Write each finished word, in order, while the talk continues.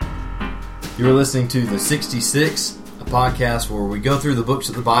You're listening to The 66, a podcast where we go through the books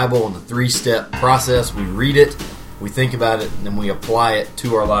of the Bible in the three-step process. We read it, we think about it, and then we apply it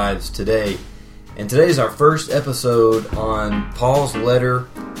to our lives today. And today is our first episode on Paul's letter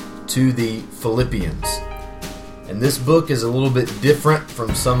to the Philippians. And this book is a little bit different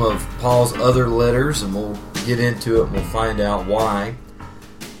from some of Paul's other letters, and we'll get into it and we'll find out why.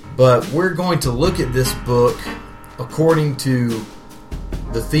 But we're going to look at this book according to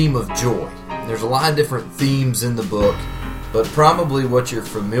the theme of joy. There's a lot of different themes in the book, but probably what you're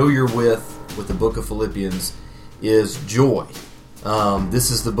familiar with the book of Philippians is joy.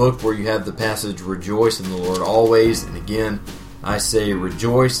 This is the book where you have the passage, rejoice in the Lord always. And again, I say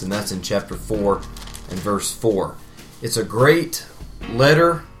rejoice, and that's in chapter 4 and verse 4. It's a great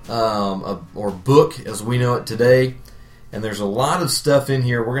letter, or book as we know it today. And there's a lot of stuff in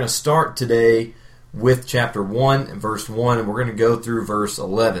here. We're going to start today with chapter 1 and verse 1, and we're going to go through verse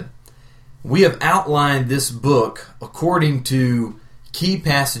 11. We have outlined this book according to key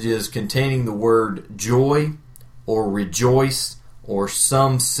passages containing the word joy or rejoice or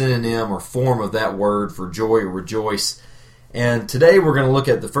some synonym or form of that word for joy or rejoice. And today we're going to look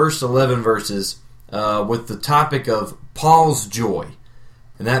at the first 11 verses with the topic of Paul's joy,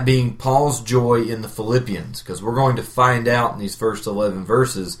 and that being Paul's joy in the Philippians, because we're going to find out in these first 11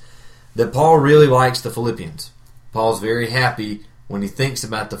 verses that Paul really likes the Philippians. Paul's very happy when he thinks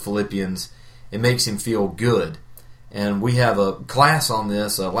about the Philippians. It makes him feel good. And we have a class on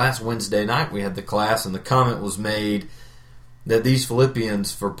this. Last Wednesday night we had the class, and the comment was made that these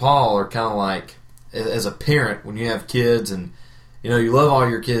Philippians for Paul are kind of like, as a parent, when you have kids and you love all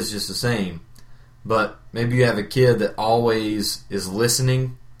your kids just the same, but maybe you have a kid that always is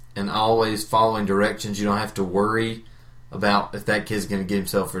listening and always following directions. You don't have to worry about if that kid's going to get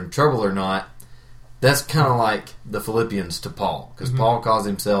himself in trouble or not. That's kind of like the Philippians to Paul, because Paul calls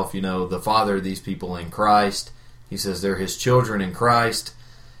himself, the father of these people in Christ. He says they're his children in Christ.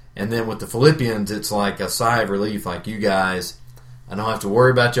 And then with the Philippians, it's like a sigh of relief, like, you guys, I don't have to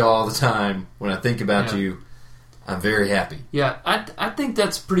worry about you all the time. When I think about you, I'm very happy. Yeah, I think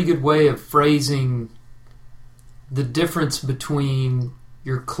that's a pretty good way of phrasing the difference between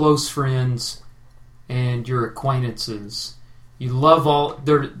your close friends and your acquaintances. You love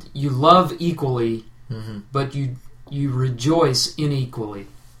equally, but you rejoice unequally.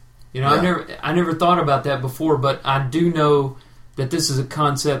 I never thought about that before, but I do know that this is a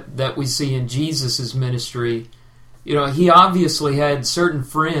concept that we see in Jesus' ministry. He obviously had certain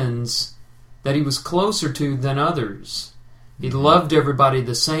friends that he was closer to than others. He loved everybody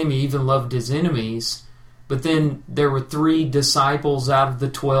the same. He even loved his enemies. But then there were 3 disciples out of the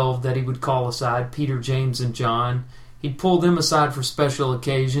 12 that he would call aside, Peter, James, and John. He'd pull them aside for special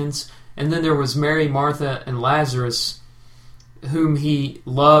occasions. And then there was Mary, Martha, and Lazarus, whom he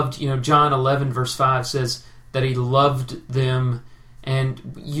loved. John 11 verse 5 says that he loved them.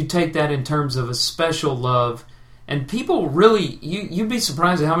 And you take that in terms of a special love. And people really, you'd be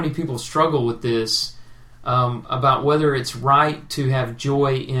surprised at how many people struggle with this, about whether it's right to have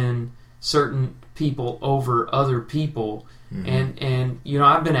joy in certain people over other people. And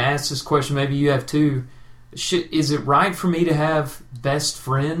I've been asked this question, maybe you have too. Is it right for me to have best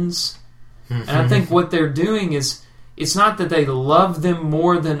friends? And I think what they're doing is, it's not that they love them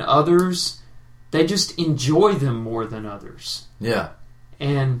more than others, they just enjoy them more than others. Yeah.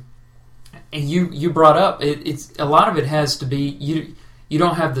 And you brought up, it's a lot of it has to be, you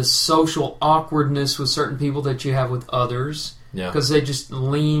don't have the social awkwardness with certain people that you have with others, because they just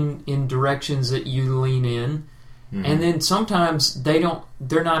lean in directions that you lean in. And then sometimes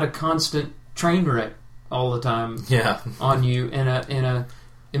they're not a constant train wreck all the time on you, and a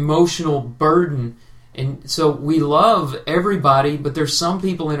emotional burden. And so we love everybody, but there's some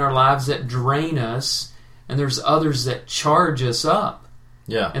people in our lives that drain us, and there's others that charge us up.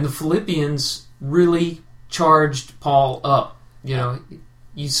 Yeah. And the Philippians really charged Paul up.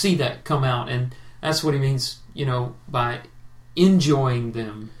 You see that come out, and that's what he means, by enjoying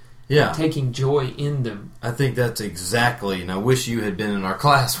them. Yeah. Taking joy in them. I think that's exactly, and I wish you had been in our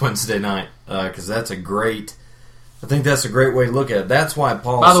class Wednesday night, because I think that's a great way to look at it. That's why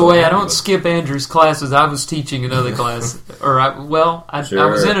Paul. By the way, I don't skip Andrew's classes. I was teaching another class, I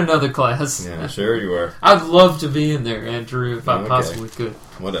was in another class. Yeah, sure you were. I'd love to be in there, Andrew, if I possibly could.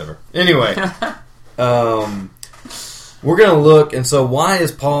 Whatever. Anyway, we're going to look, and so why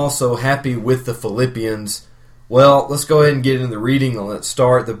is Paul so happy with the Philippians? Well, let's go ahead and get into the reading and let's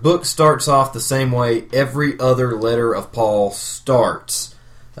start. The book starts off the same way every other letter of Paul starts,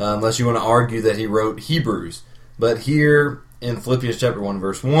 unless you want to argue that he wrote Hebrews. But here in Philippians chapter 1,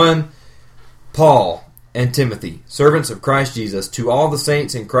 verse 1, Paul, and Timothy, servants of Christ Jesus, to all the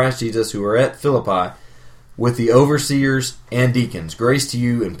saints in Christ Jesus who are at Philippi, with the overseers and deacons. Grace to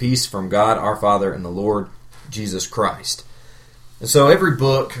you and peace from God our Father and the Lord Jesus Christ. And so every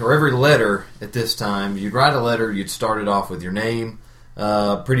book or every letter at this time, you'd write a letter, you'd start it off with your name.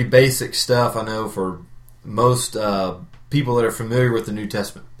 Pretty basic stuff, I know, for most people that are familiar with the New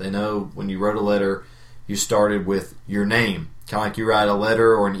Testament. They know when you wrote a letter, you started with your name. Kind of like you write a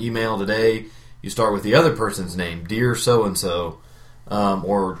letter or an email today, you start with the other person's name, dear so-and-so,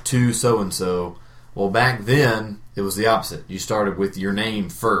 or to so-and-so. Well, back then, it was the opposite. You started with your name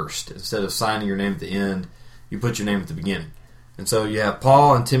first. Instead of signing your name at the end, you put your name at the beginning. And so you have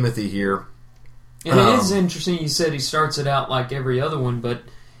Paul and Timothy here. And it is interesting, you said he starts it out like every other one, but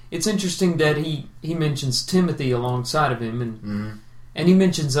it's interesting that he mentions Timothy alongside of him, and he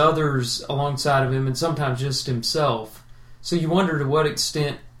mentions others alongside of him, and sometimes just himself. So you wonder to what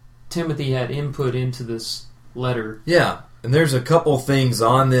extent Timothy had input into this letter. Yeah, and there's a couple things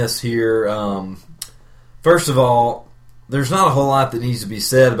on this here. First of all, there's not a whole lot that needs to be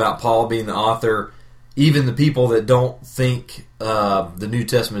said about Paul being the author. Even the people that don't think the New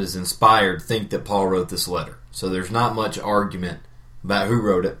Testament is inspired think that Paul wrote this letter. So there's not much argument about who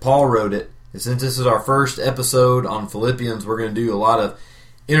wrote it. Paul wrote it. And since this is our first episode on Philippians, we're going to do a lot of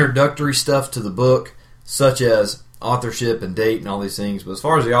introductory stuff to the book, such as authorship and date and all these things. But as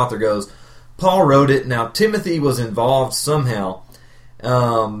far as the author goes, Paul wrote it. Now, Timothy was involved somehow.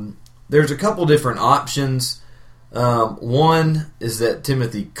 There's a couple different options. One is that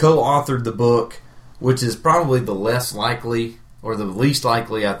Timothy co-authored the book, which is probably the less likely, or the least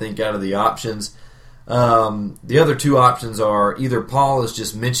likely, I think, out of the options. The other two options are either Paul is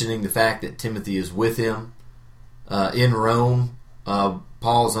just mentioning the fact that Timothy is with him in Rome.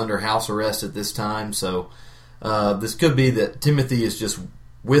 Paul is under house arrest at this time, so this could be that Timothy is just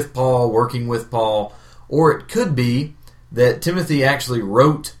with Paul, working with Paul, or it could be that Timothy actually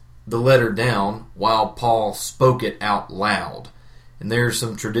wrote the letter down while Paul spoke it out loud. And there's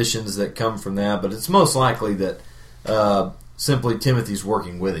some traditions that come from that, but it's most likely that simply Timothy's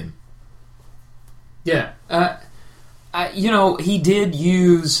working with him. Yeah, he did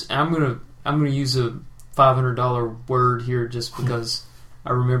use. I'm gonna use a $500 word here just because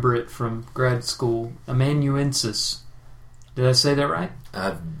I remember it from grad school. Amanuensis. Did I say that right?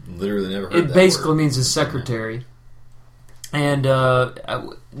 I've literally never heard that. It basically word. means a secretary. And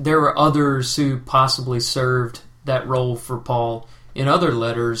there were others who possibly served that role for Paul in other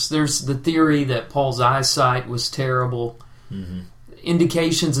letters. There's the theory that Paul's eyesight was terrible. Mm-hmm.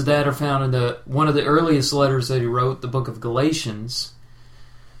 Indications of that are found in one of the earliest letters that he wrote, the book of Galatians.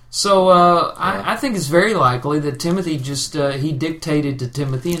 So I think it's very likely that Timothy just he dictated to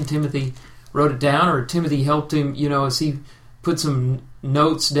Timothy, and Timothy wrote it down, or Timothy helped him. As he put some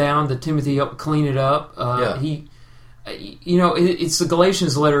notes down, that Timothy helped clean it up. It's the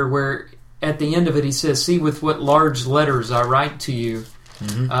Galatians letter where at the end of it he says, "See with what large letters I write to you."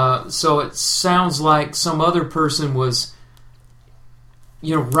 Mm-hmm. So it sounds like some other person was,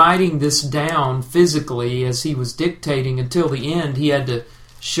 writing this down physically as he was dictating until the end. He had to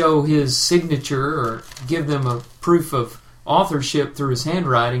show his signature or give them a proof of authorship through his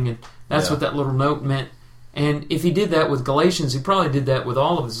handwriting, and that's what that little note meant. And if he did that with Galatians, he probably did that with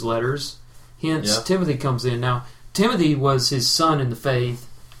all of his letters. Hence, Timothy comes in. Now, Timothy was his son in the faith,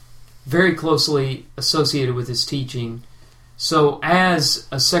 very closely associated with his teaching. So, as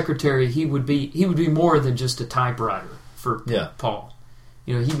a secretary, he would be more than just a typewriter for Paul.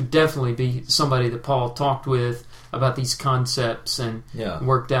 He would definitely be somebody that Paul talked with about these concepts and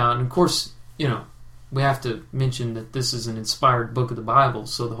worked out. And of course, we have to mention that this is an inspired book of the Bible,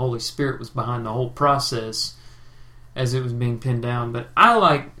 so the Holy Spirit was behind the whole process as it was being pinned down. But I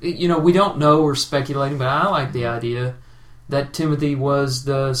like, we don't know, we're speculating, but I like the idea that Timothy was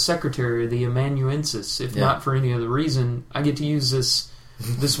the secretary, the amanuensis. If not for any other reason, I get to use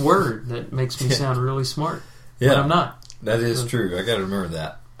this word that makes me sound really smart. But I'm not. That is true. I got to remember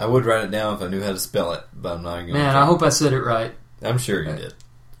that. I would write it down if I knew how to spell it, but I'm not going to. Man, I hope I said it right. I'm sure you did.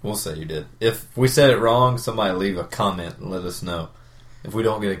 We'll say you did. If we said it wrong, somebody leave a comment and let us know. If we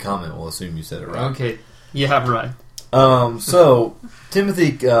don't get a comment, we'll assume you said it right. Okay. Yeah, right. So,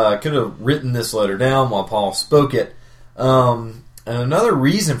 Timothy could have written this letter down while Paul spoke it. And another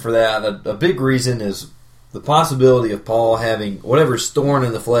reason for that, a big reason, is the possibility of Paul having whatever's thorn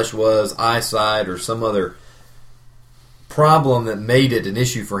in the flesh was, eyesight or some other problem that made it an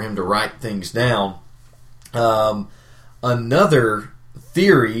issue for him to write things down. Another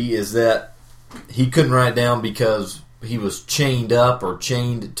theory is that he couldn't write down because he was chained up or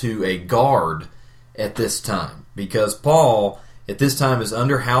chained to a guard at this time. Because Paul, at this time, is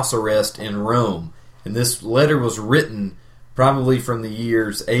under house arrest in Rome. And this letter was written probably from the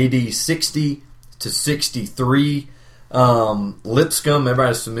years AD 60 to 63. Lipscomb,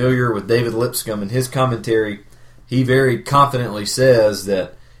 everybody's familiar with David Lipscomb. In his commentary, he very confidently says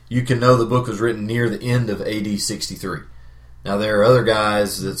that you can know the book was written near the end of AD 63. Now, there are other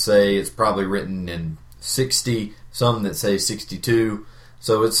guys that say it's probably written in 60, some that say 62.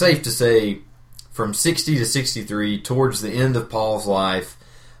 So it's safe to say from 60 to 63, towards the end of Paul's life.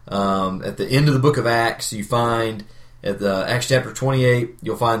 At the end of the book of Acts, you find, at the Acts chapter 28,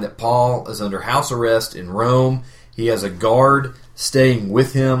 you'll find that Paul is under house arrest in Rome. He has a guard staying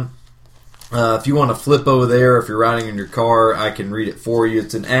with him. If you want to flip over there, if you're riding in your car, I can read it for you.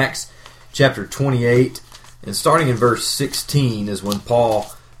 It's in Acts chapter 28, and starting in verse 16 is when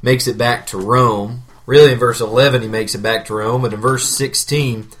Paul makes it back to Rome. Really, in verse 11, he makes it back to Rome, but in verse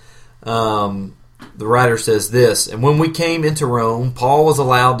 16, the writer says this, "And when we came into Rome, Paul was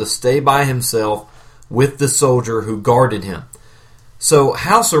allowed to stay by himself with the soldier who guarded him." So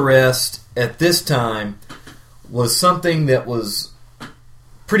house arrest at this time was something that was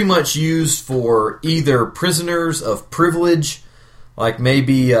pretty much used for either prisoners of privilege, like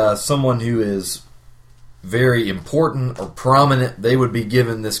maybe someone who is very important or prominent. They would be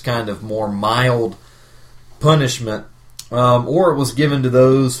given this kind of more mild punishment, or it was given to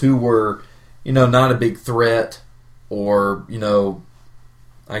those who were, not a big threat, or,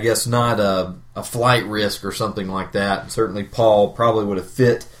 I guess not a flight risk or something like that. And certainly Paul probably would have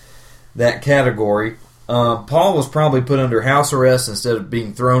fit that category. Paul was probably put under house arrest instead of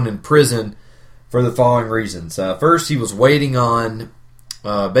being thrown in prison for the following reasons. First, he was waiting on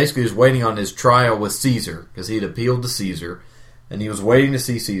his trial with Caesar, because he had appealed to Caesar, and he was waiting to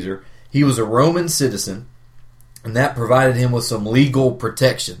see Caesar. He was a Roman citizen, and that provided him with some legal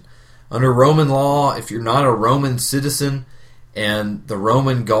protection. Under Roman law, if you're not a Roman citizen and the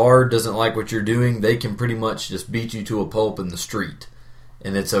Roman guard doesn't like what you're doing, they can pretty much just beat you to a pulp in the street,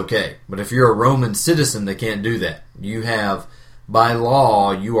 and it's okay. But if you're a Roman citizen, they can't do that. You have, by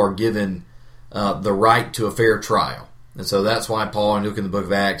law, you are given the right to a fair trial. And so that's why Paul, when you look in the book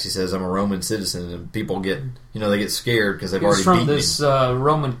of Acts, he says, "I'm a Roman citizen," and people get, they get scared because they've already beaten him. He's from this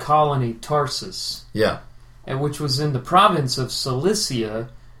Roman colony, Tarsus. Yeah. And which was in the province of Cilicia,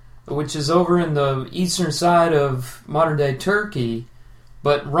 which is over in the eastern side of modern-day Turkey.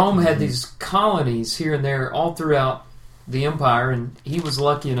 But Rome had these colonies here and there all throughout the empire, and he was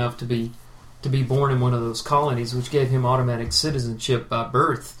lucky enough to be born in one of those colonies, which gave him automatic citizenship by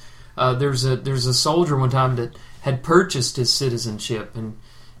birth. There's a soldier one time that had purchased his citizenship, and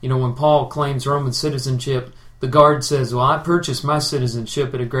when Paul claims Roman citizenship, the guard says, "Well, I purchased my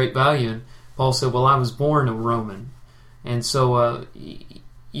citizenship at a great value," and Paul said, "Well, I was born a Roman." And so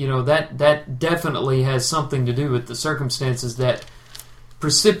that definitely has something to do with the circumstances that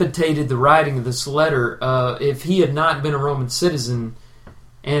precipitated the writing of this letter. If he had not been a Roman citizen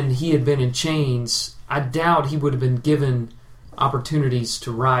and he had been in chains, I doubt he would have been given opportunities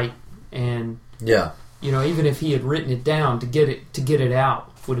to write. And even if he had written it down, to get it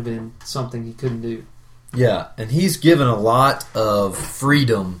out would have been something he couldn't do. Yeah, and he's given a lot of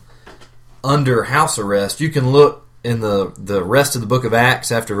freedom under house arrest. You can look in the rest of the book of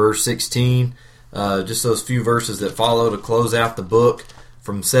Acts after verse 16, just those few verses that follow to close out the book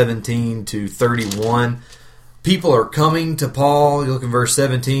from 17 to 31. People are coming to Paul. You look in verse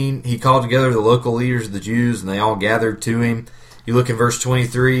 17, he called together the local leaders of the Jews, and they all gathered to him. You look in verse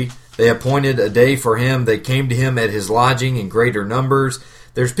 23, they appointed a day for him. They came to him at his lodging in greater numbers.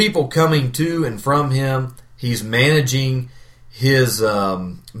 There's people coming to and from him. He's managing his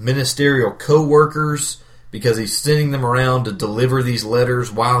ministerial co-workers because he's sending them around to deliver these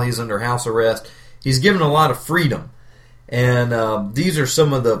letters while he's under house arrest. He's given a lot of freedom. And these are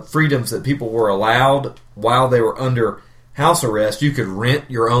some of the freedoms that people were allowed while they were under house arrest. You could rent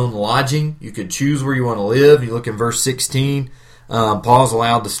your own lodging. You could choose where you want to live. You look in verse 16. Paul's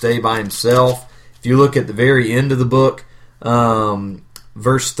allowed to stay by himself. If you look at the very end of the book,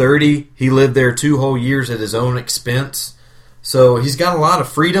 verse 30, he lived there 2 whole years at his own expense. So he's got a lot of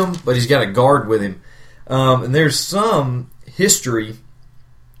freedom, but he's got a guard with him. And there's some history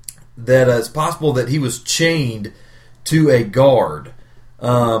that it's possible that he was chained to a guard.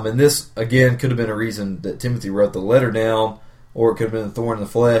 And this, again, could have been a reason that Timothy wrote the letter down, or it could have been a thorn in the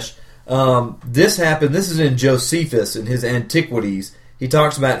flesh. This happened, this is in Josephus, in his Antiquities. He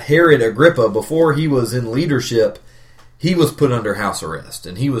talks about Herod Agrippa. Before he was in leadership, he was put under house arrest,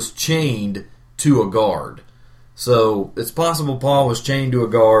 and he was chained to a guard. So it's possible Paul was chained to a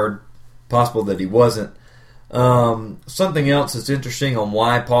guard, possible that he wasn't. Something else that's interesting on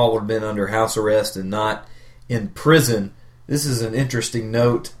why Paul would have been under house arrest and not in prison. This is an interesting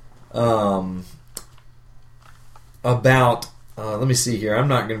note. about, let me see here, I'm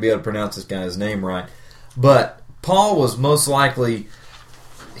not going to be able to pronounce this guy's name right, but Paul was most likely,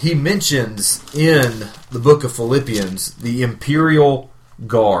 he mentions in the book of Philippians the imperial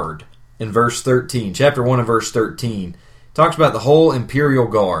guard in verse 13, chapter 1 and verse 13. Talks about the whole imperial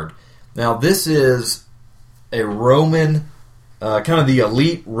guard. Now this is a Roman, kind of the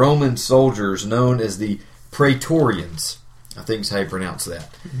elite Roman soldiers known as the Praetorians. I think is how you pronounce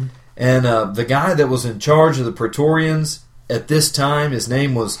that. Mm-hmm. And the guy that was in charge of the Praetorians at this time, his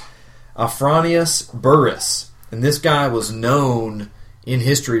name was Aphronius Burrus. And this guy was known in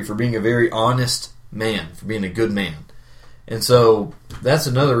history for being a very honest man, for being a good man. And so that's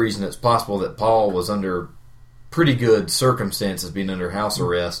another reason it's possible that Paul was under pretty good circumstances, being under house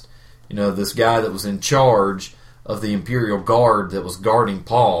arrest. You know, this guy that was in charge of the imperial guard that was guarding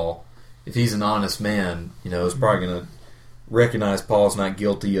Paul, if he's an honest man, you know, is probably going to recognize Paul's not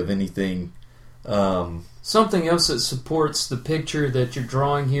guilty of anything. Something else that supports the picture that you're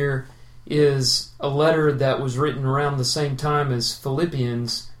drawing here is a letter that was written around the same time as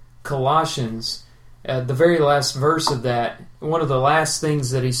Philippians, Colossians. The very last verse of that, one of the last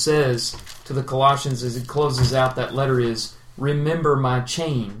things that he says to the Colossians as he closes out that letter is, "Remember my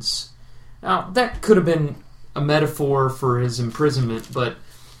chains." Now, that could have been a metaphor for his imprisonment, but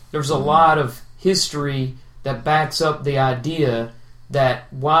there's a lot of history that backs up the idea that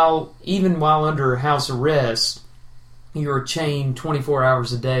even while under house arrest, you're chained 24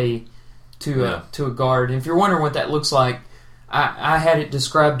 hours a day to a guard. And if you're wondering what that looks like, I had it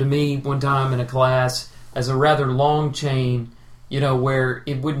described to me one time in a class as a rather long chain, you know, where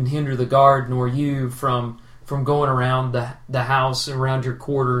it wouldn't hinder the guard nor you from going around the house, around your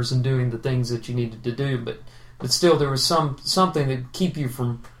quarters, and doing the things that you needed to do. But still, there was something that would keep you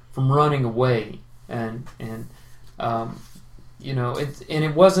from running away, and you know,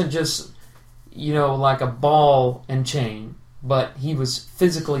 it wasn't just, you know, like a ball and chain, but he was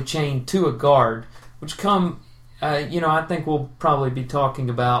physically chained to a guard, which you know, I think we'll probably be talking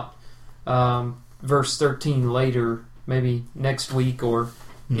about verse 13 later, maybe next week or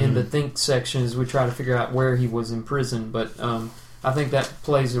in the think section as we try to figure out where he was imprisoned. But I think that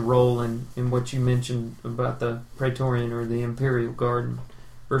plays a role in what you mentioned about the Praetorian or the Imperial Guard in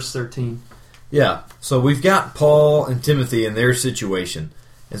verse 13. Yeah, so we've got Paul and Timothy in their situation.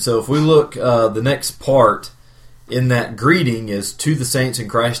 And so if we look, the next part in that greeting is to the saints in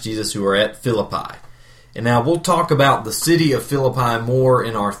Christ Jesus who are at Philippi. And now we'll talk about the city of Philippi more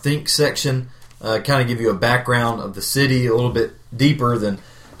in our think section, kind of give you a background of the city a little bit deeper than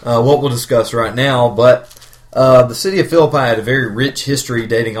what we'll discuss right now. But the city of Philippi had a very rich history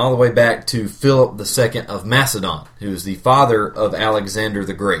dating all the way back to Philip II of Macedon, who is the father of Alexander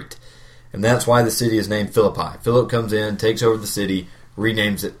the Great. And that's why the city is named Philippi. Philip comes in, takes over the city,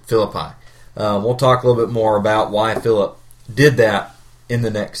 renames it Philippi. We'll talk a little bit more about why Philip did that in the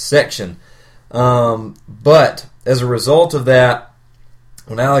next section. But as a result of that,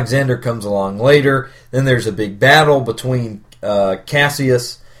 when Alexander comes along later, then there's a big battle between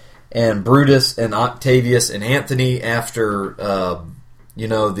Cassius and Brutus and Octavius and Anthony after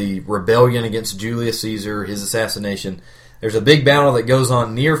the rebellion against Julius Caesar, his assassination. There's a big battle that goes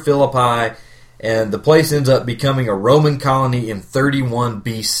on near Philippi, and the place ends up becoming a Roman colony in 31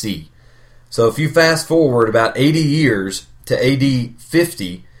 BC. So if you fast forward about 80 years to AD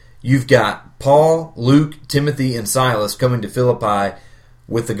 50, you've got Paul, Luke, Timothy, and Silas coming to Philippi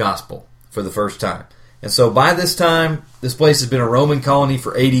with the gospel for the first time. And so by this time, this place has been a Roman colony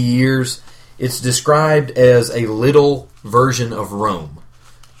for 80 years. It's described as a little version of Rome.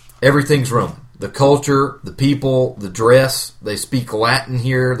 Everything's Roman. The culture, the people, the dress. They speak Latin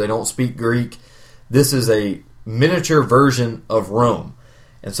here. They don't speak Greek. This is a miniature version of Rome.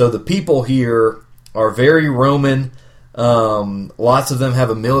 And so the people here are very Roman. Lots of them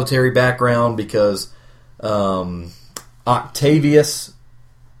have a military background because Octavius,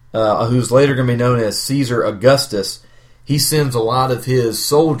 who's later going to be known as Caesar Augustus, he sends a lot of his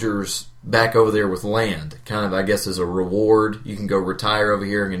soldiers back over there with land, kind of, I guess, as a reward. You can go retire over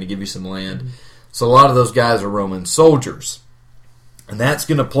here. I'm going to give you some land. Mm-hmm. So a lot of those guys are Roman soldiers. And that's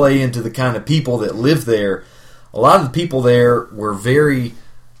going to play into the kind of people that live there. A lot of the people there were very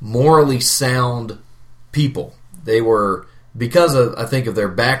morally sound people. They were, because of, I think, of their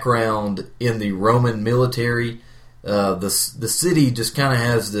background in the Roman military, the city just kind of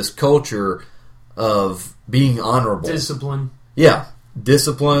has this culture of being honorable. Discipline. Yeah,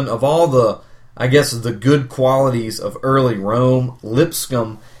 discipline. Of all the, I guess, the good qualities of early Rome,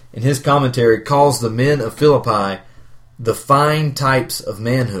 Lipscomb, in his commentary, calls the men of Philippi the fine types of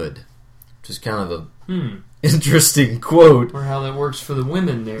manhood, which is kind of interesting quote. Or how that works for the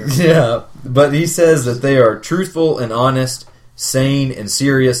women there. Yeah, but he says that they are truthful and honest, sane and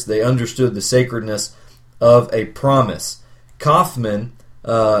serious. They understood the sacredness of a promise. Kaufman,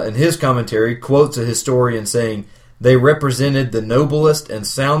 in his commentary, quotes a historian saying, they represented the noblest and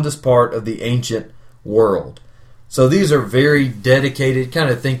soundest part of the ancient world. So these are very dedicated. Kind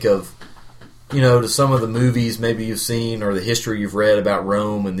of think of, to some of the movies maybe you've seen or the history you've read about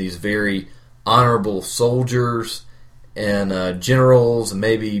Rome and these very honorable soldiers and generals and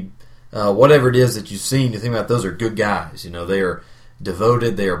maybe whatever it is that you've seen. You think about those are good guys. They are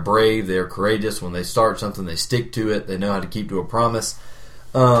devoted, they are brave, they are courageous. When they start something, they stick to it. They know how to keep to a promise.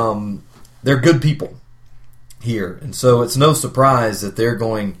 They're good people here. And so it's no surprise that they're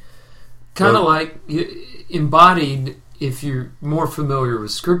going... Kind of like embodied, if you're more familiar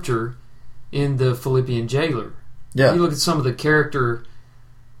with Scripture, in the Philippian jailer. Yeah. You look at some of the character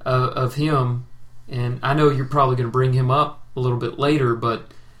of him, and I know you're probably going to bring him up a little bit later,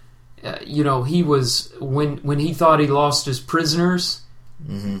 but he was when he thought he lost his prisoners.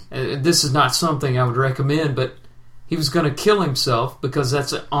 Mm-hmm. This is not something I would recommend, but he was going to kill himself because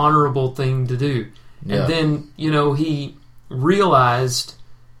that's an honorable thing to do. Yeah. And then he realized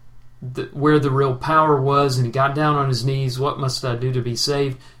where the real power was, and he got down on his knees. What must I do to be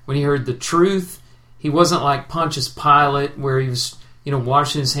saved? When he heard the truth, he wasn't like Pontius Pilate, where he was,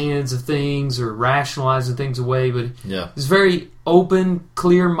 washing his hands of things or rationalizing things away. But he was very open,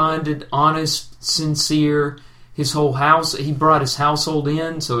 clear-minded, honest, sincere. His whole house, he brought his household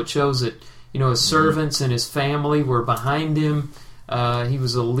in, so it shows that his servants and his family were behind him. He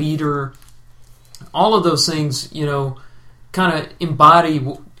was a leader. All of those things, kind of embody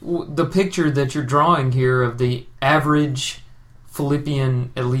the picture that you're drawing here of the average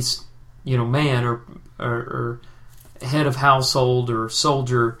Philippian, at least, man or head of household or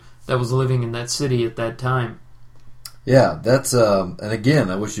soldier that was living in that city at that time. Yeah, that's, and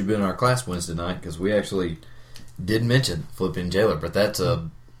again, I wish you'd been in our class Wednesday night because we actually did mention Philippian jailer, but that's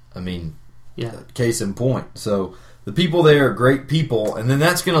case in point. So the people there are great people, and then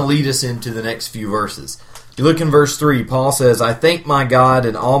that's going to lead us into the next few verses. If you look in verse 3, Paul says, I thank my God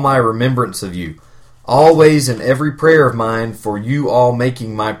in all my remembrance of you, always in every prayer of mine, for you all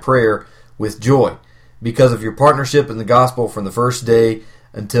making my prayer with joy, because of your partnership in the gospel from the first day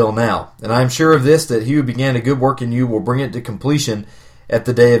until now. And I am sure of this, that he who began a good work in you will bring it to completion at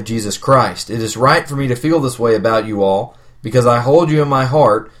the day of Jesus Christ. It is right for me to feel this way about you all, because I hold you in my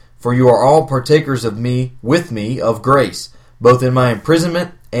heart, for you are all partakers of me, with me, of grace, both in my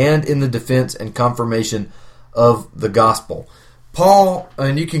imprisonment and in the defense and confirmation of the gospel. Paul,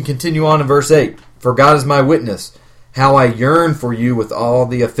 and you can continue on in verse 8, for God is my witness, how I yearn for you with all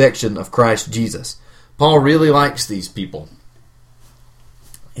the affection of Christ Jesus. Paul really likes these people.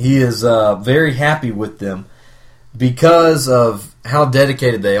 He is very happy with them because of how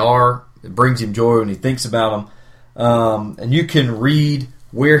dedicated they are. It brings him joy when he thinks about them. And you can read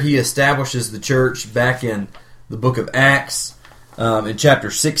where he establishes the church back in the book of Acts, in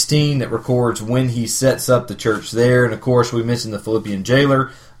chapter 16, that records when he sets up the church there. And of course, we mentioned the Philippian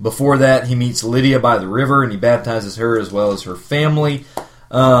jailer. Before that, he meets Lydia by the river, and he baptizes her as well as her family.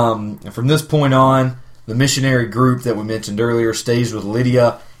 And from this point on, the missionary group that we mentioned earlier stays with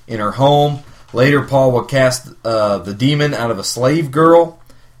Lydia in her home. Later, Paul will cast the demon out of a slave girl,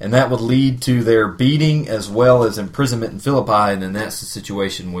 and that would lead to their beating as well as imprisonment in Philippi. And then that's the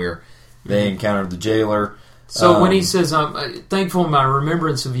situation where they encountered the jailer. So when he says, I'm thankful in my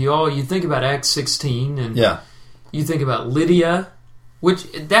remembrance of you all, you think about Acts 16, and you think about Lydia, which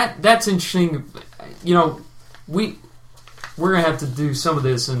that's interesting. We're going to have to do some of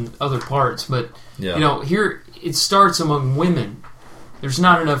this in other parts, but here it starts among women. There's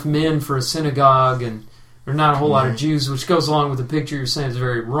not enough men for a synagogue, and there are not a whole lot of Jews, which goes along with the picture you're saying. It's a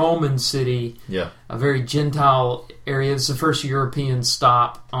very Roman city, a very Gentile area. It's the first European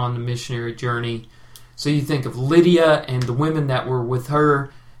stop on the missionary journey. So you think of Lydia and the women that were with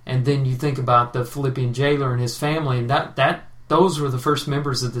her, and then you think about the Philippian jailer and his family, and those were the first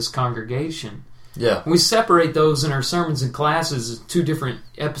members of this congregation. Yeah, we separate those in our sermons and classes as two different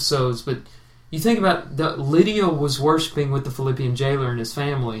episodes, but you think about Lydia was worshiping with the Philippian jailer and his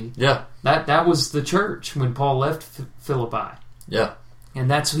family. Yeah, that was the church when Paul left Philippi. Yeah, and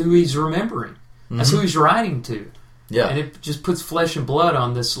that's who he's remembering. Mm-hmm. That's who he's writing to. Yeah, and it just puts flesh and blood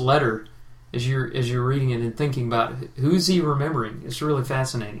on this letter as you're reading it and thinking about who's he remembering. It's really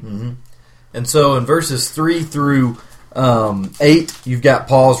fascinating. Mm-hmm. And so in verses 3 through 8, you've got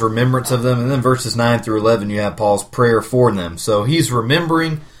Paul's remembrance of them, and then verses 9 through 11, you have Paul's prayer for them. So he's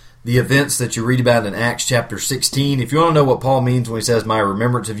remembering the events that you read about in Acts chapter 16. If you want to know what Paul means when he says, my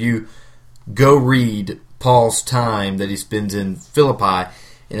remembrance of you, go read Paul's time that he spends in Philippi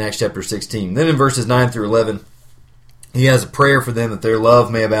in Acts chapter 16. Then in verses 9 through 11, he has a prayer for them that their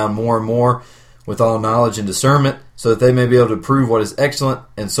love may abound more and more with all knowledge and discernment, so that they may be able to prove what is excellent,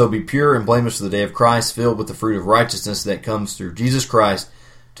 and so be pure and blameless for the day of Christ, filled with the fruit of righteousness that comes through Jesus Christ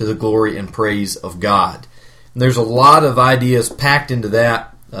to the glory and praise of God. And there's a lot of ideas packed into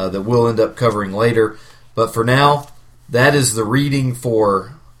that that we'll end up covering later, but for now, that is the reading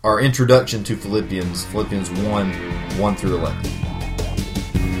for our introduction to Philippians 1 through 11.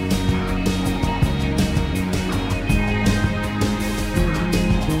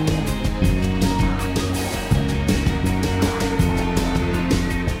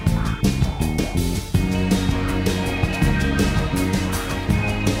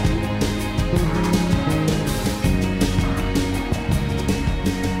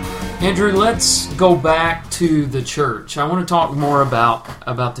 Andrew, let's go back to the church. I want to talk more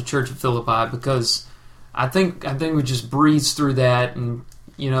about the church of Philippi, because I think we just breezed through that, and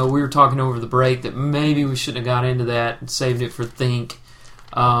we were talking over the break that maybe we shouldn't have got into that and saved it for think.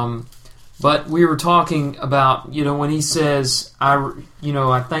 But we were talking about when he says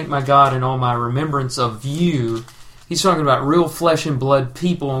I thank my God in all my remembrance of you. He's talking about real flesh and blood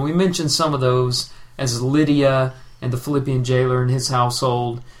people, and we mentioned some of those as Lydia and the Philippian jailer and his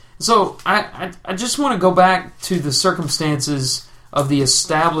household. So I just want to go back to the circumstances of the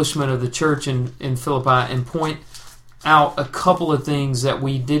establishment of the church in Philippi and point out a couple of things that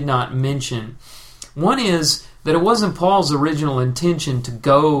we did not mention. One is that it wasn't Paul's original intention to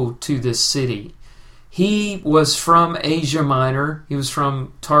go to this city. He was from Asia Minor. He was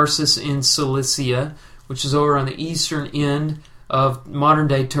from Tarsus in Cilicia, which is over on the eastern end of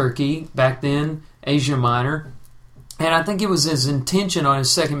modern-day Turkey, back then Asia Minor. And I think it was his intention on his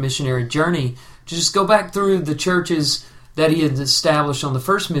second missionary journey to just go back through the churches that he had established on the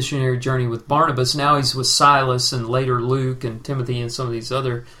first missionary journey with Barnabas. Now he's with Silas and later Luke and Timothy and some of these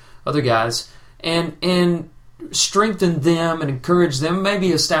other guys. And strengthen them and encourage them,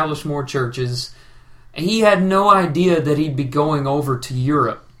 maybe establish more churches. He had no idea that he'd be going over to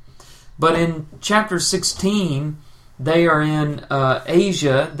Europe. But in chapter 16... they are in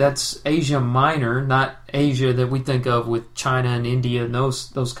Asia. That's Asia Minor, not Asia that we think of with China and India and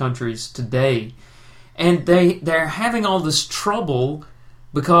those countries today. And they're having all this trouble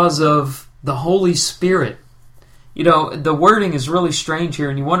because of the Holy Spirit. The wording is really strange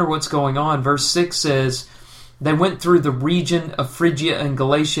here, and you wonder what's going on. Verse 6 says, they went through the region of Phrygia and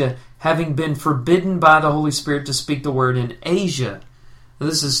Galatia, having been forbidden by the Holy Spirit to speak the word in Asia. Now,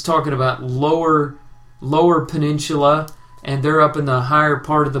 this is talking about lower peninsula, and they're up in the higher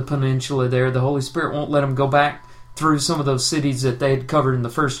part of the peninsula there. The Holy Spirit won't let them go back through some of those cities that they had covered in the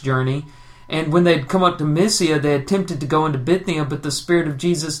first journey. And when they'd come up to Mysia, they attempted to go into Bithynia, but the Spirit of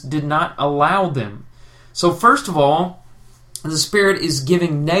Jesus did not allow them. So first of all, the Spirit is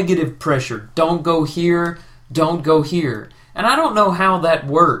giving negative pressure. Don't go here, don't go here. And I don't know how that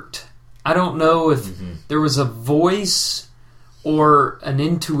worked. I don't know if there was a voice or an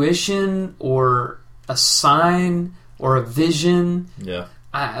intuition or a sign or a vision. Yeah.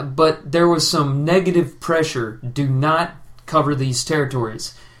 But there was some negative pressure. Do not cover these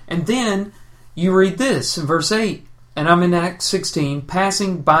territories. And then you read this in verse 8, and I'm in Acts 16,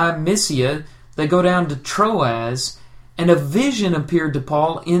 passing by Mysia, they go down to Troas, and a vision appeared to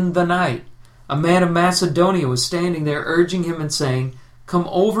Paul in the night. A man of Macedonia was standing there urging him and saying, come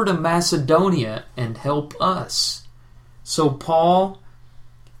over to Macedonia and help us. So Paul,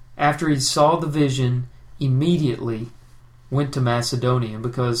 after he saw the vision, immediately went to Macedonia,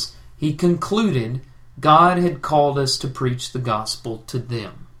 because he concluded God had called us to preach the gospel to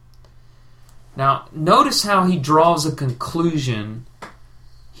them. Now, notice how he draws a conclusion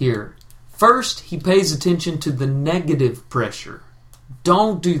here. First, he pays attention to the negative pressure.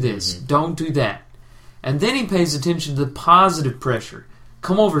 Don't do this. Don't do that. And then he pays attention to the positive pressure.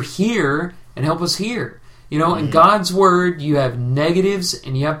 Come over here and help us here. In God's Word, you have negatives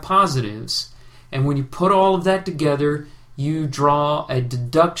and you have positives. And when you put all of that together, you draw a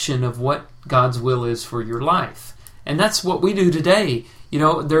deduction of what God's will is for your life. And that's what we do today.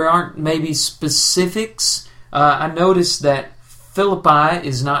 There aren't maybe specifics. I noticed that Philippi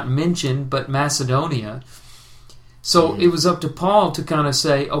is not mentioned, but Macedonia. So it was up to Paul to kind of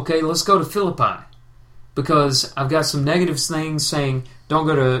say, okay, let's go to Philippi. Because I've got some negative things saying, don't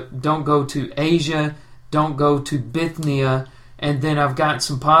go to Asia, don't go to Bithynia, and then I've got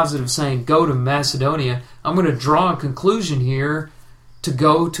some positives saying, go to Macedonia. I'm going to draw a conclusion here to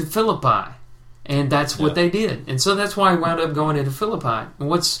go to Philippi. And that's what they did. And so that's why I wound up going into Philippi. And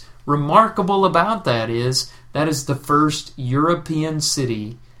what's remarkable about that is the first European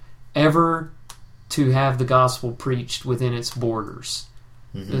city ever to have the gospel preached within its borders.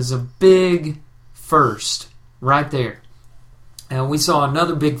 Mm-hmm. There's a big first right there. And we saw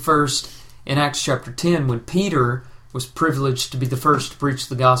another big first in Acts chapter 10 when Peter was privileged to be the first to preach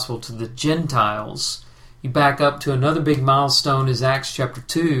the gospel to the Gentiles. You back up to another big milestone is Acts chapter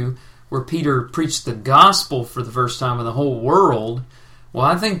 2, where Peter preached the gospel for the first time in the whole world. Well,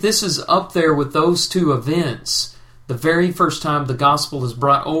 I think this is up there with those two events. The very first time the gospel is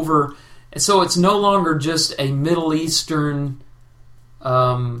brought over. So it's no longer just a Middle Eastern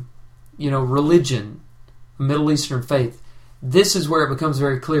religion, Middle Eastern faith. This is where it becomes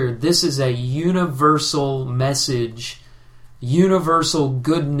very clear. This is a universal message, universal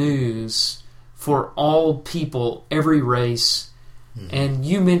good news for all people, every race. Mm-hmm. And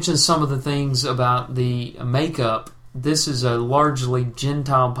you mentioned some of the things about the makeup. This is a largely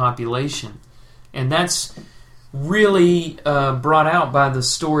Gentile population. And that's really brought out by the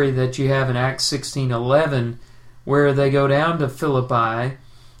story that you have in Acts 16:11, where they go down to Philippi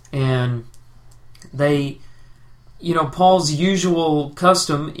and they, Paul's usual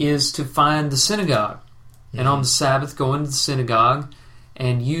custom is to find the synagogue. Mm-hmm. And on the Sabbath go into the synagogue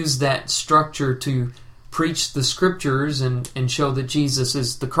and use that structure to preach the scriptures and show that Jesus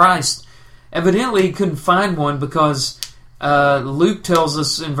is the Christ. Evidently he couldn't find one because Luke tells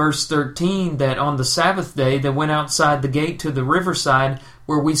us in verse 13 that on the Sabbath day they went outside the gate to the riverside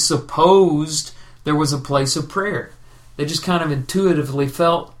where we supposed there was a place of prayer. They just kind of intuitively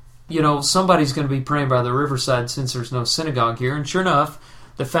felt, somebody's going to be praying by the riverside since there's no synagogue here. And sure enough,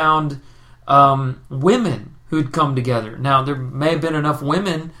 they found women who'd come together. Now, there may have been enough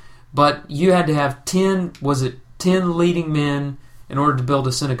women, but you had to have 10 leading men in order to build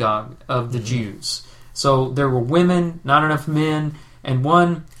a synagogue of the Jews. So there were women, not enough men, and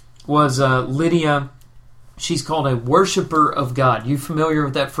one was Lydia. She's called a worshiper of God. You familiar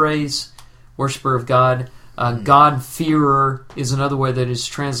with that phrase? Worshiper of God. God-fearer is another way that is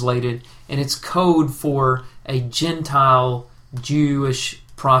translated, and it's code for a Gentile Jewish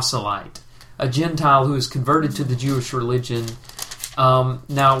proselyte, a Gentile who is converted to the Jewish religion.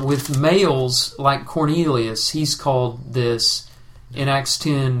 Now, with males like Cornelius, he's called this in Acts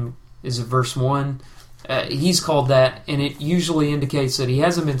 10, is it verse 1? He's called that, and it usually indicates that he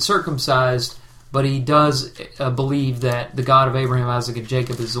hasn't been circumcised, but he does believe that the God of Abraham, Isaac, and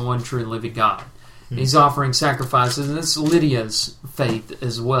Jacob is the one true and living God. He's offering sacrifices, and this is Lydia's faith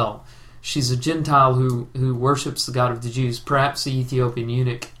as well. She's a Gentile who worships the God of the Jews. Perhaps the Ethiopian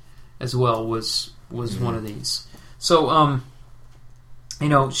eunuch as well was one of these. So,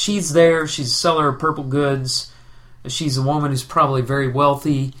 she's there. She's a seller of purple goods. She's a woman who's probably very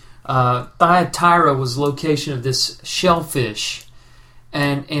wealthy. Thyatira was the location of this shellfish,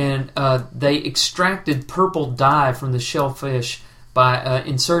 and they extracted purple dye from the shellfish by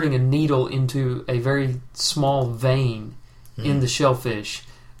inserting a needle into a very small vein in the shellfish.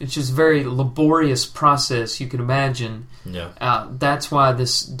 It's just a very laborious process, you can imagine. Yeah. That's why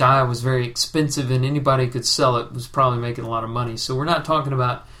this dye was very expensive, and anybody who could sell it was probably making a lot of money. So we're not talking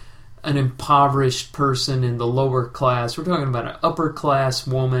about an impoverished person in the lower class. We're talking about an upper class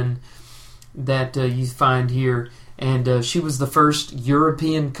woman that you find here, and she was the first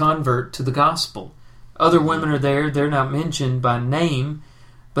European convert to the gospel. Other women are there. They're not mentioned by name,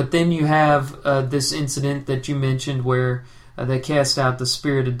 but then you have this incident that you mentioned where they cast out the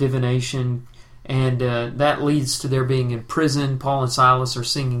spirit of divination, and that leads to their being in prison. Paul and Silas are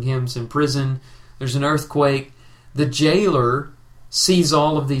singing hymns in prison. There's an earthquake. The jailer sees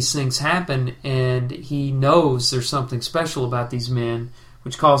all of these things happen, and he knows there's something special about these men,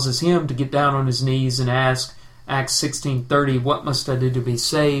 which causes him to get down on his knees and ask, Acts 16:30, what must I do to be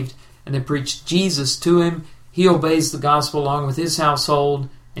saved? And they preach Jesus to him. He obeys the gospel along with his household,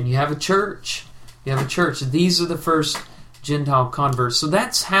 and you have a church. You have a church. These are the first Gentile converts. So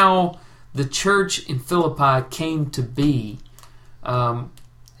that's how the church in Philippi came to be. And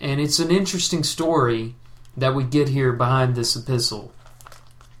it's an interesting story that we get here behind this epistle.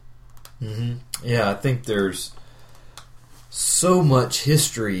 Mm-hmm. Yeah, I think there's so much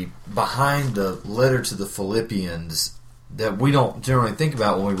history behind the letter to the Philippians that we don't generally think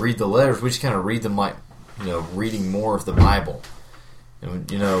about when we read the letters. We just kind of read them like, reading more of the Bible. And,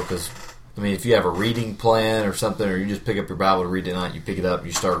 because, if you have a reading plan or something, or you just pick up your Bible to read it at night, you pick it up,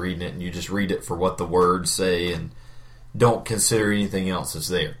 you start reading it, and you just read it for what the words say and don't consider anything else that's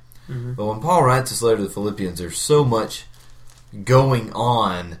there. Mm-hmm. But when Paul writes this letter to the Philippians, there's so much going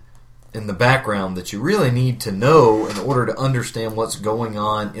on in the background that you really need to know in order to understand what's going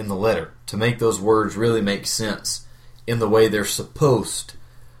on in the letter, to make those words really make sense in the way they're supposed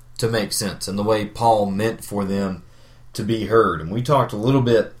to make sense, in the way Paul meant for them to be heard. And we talked a little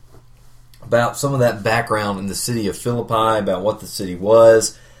bit about some of that background in the city of Philippi, about what the city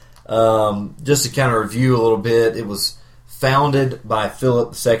was. Just to kind of review a little bit, it was founded by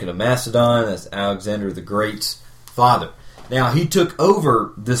Philip II of Macedon, as Alexander the Great's father. Now, he took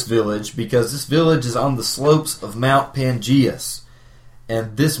over this village because this village is on the slopes of Mount Pangaeus.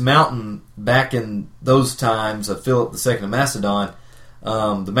 And this mountain, back in those times of Philip II of Macedon,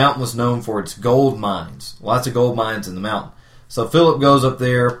 the mountain was known for its gold mines. Lots of gold mines in the mountain. So Philip goes up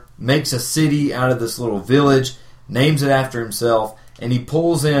there, makes a city out of this little village, names it after himself, and he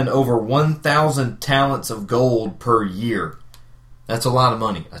pulls in over 1,000 talents of gold per year. That's a lot of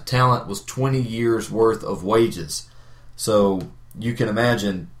money. A talent was 20 years worth of wages. So you can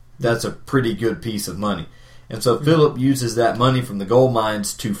imagine that's a pretty good piece of money. And so Philip uses that money from the gold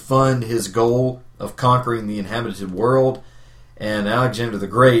mines to fund his goal of conquering the inhabited world. And Alexander the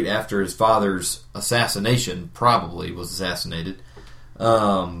Great, after his father's assassination, probably was assassinated,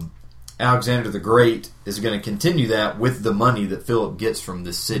 Alexander the Great is going to continue that with the money that Philip gets from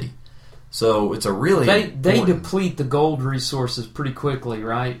this city. So it's a really they deplete the gold resources pretty quickly,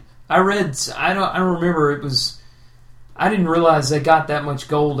 right? I don't remember, it was, I didn't realize they got that much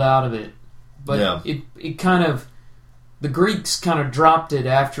gold out of it. But it kind of, the Greeks kind of dropped it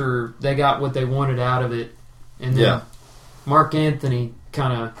after they got what they wanted out of it. And then Mark Antony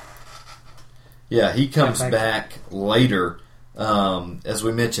kind of... Yeah, he comes back later, as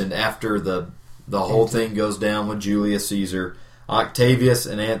we mentioned, after the whole thing goes down with Julius Caesar. Octavius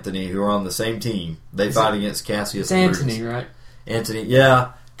and Antony, who are on the same team, they fight against Cassius and Brutus. Antony, right? Antony,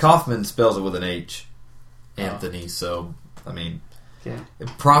 yeah. Kaufman spells it with an H. Anthony, so, I mean... Yeah.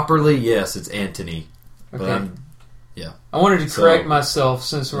 Properly, yes, it's Antony. But okay. I wanted to correct myself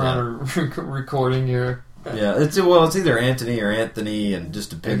since we're on a recording here. Yeah, it's either Antony or Anthony, and just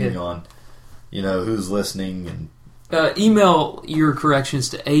depending on who's listening. And email your corrections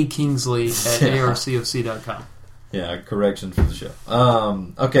to akingsley@arcoc.com. Yeah, correction for the show.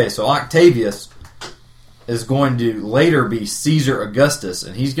 Okay, so Octavius is going to later be Caesar Augustus,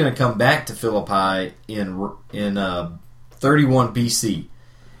 and he's going to come back to Philippi in 31 BC,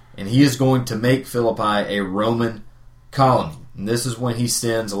 and he is going to make Philippi a Roman colony. And this is when he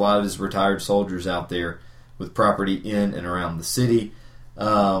sends a lot of his retired soldiers out there with property in and around the city.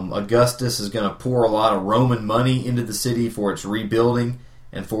 Augustus is going to pour a lot of Roman money into the city for its rebuilding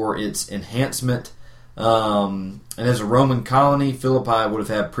and for its enhancement. And as a Roman colony, Philippi would have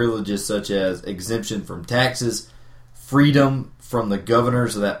had privileges such as exemption from taxes, freedom from the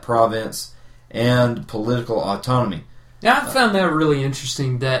governors of that province, and political autonomy. Now, I found that really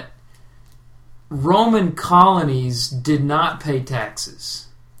interesting that Roman colonies did not pay taxes.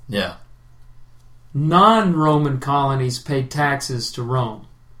 Yeah. Non-Roman colonies paid taxes to Rome.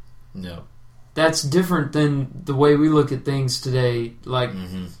 No. That's different than the way we look at things today. Like,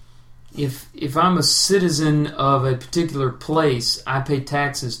 if I'm a citizen of a particular place, I pay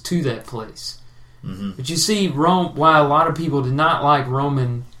taxes to that place. Mm-hmm. But you see, Rome, while a lot of people did not like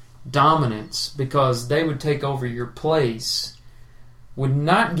Roman dominance because they would take over your place, would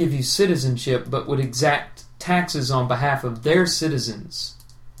not give you citizenship, but would exact taxes on behalf of their citizens.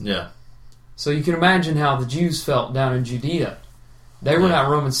 Yeah. So you can imagine how the Jews felt down in Judea. They were not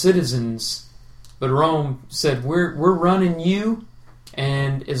Roman citizens, but Rome said, we're running you,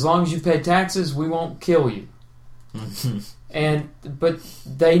 and as long as you pay taxes, we won't kill you. But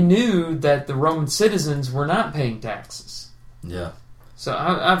they knew that the Roman citizens were not paying taxes. Yeah. So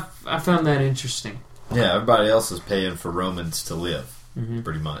I found that interesting. Yeah, everybody else is paying for Romans to live,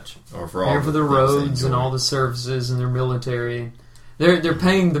 pretty much, or for all the roads and all the services and their military. They're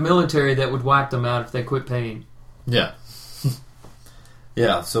paying the military that would wipe them out if they quit paying. Yeah,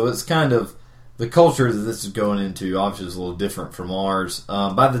 yeah. So it's kind of the culture that this is going into. Obviously, is a little different from ours.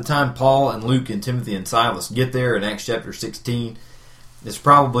 By the time Paul and Luke and Timothy and Silas get there in Acts chapter 16, it's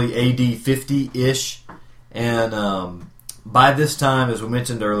probably AD 50-ish, and by this time, as we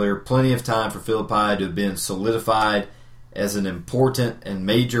mentioned earlier, plenty of time for Philippi to have been solidified as an important and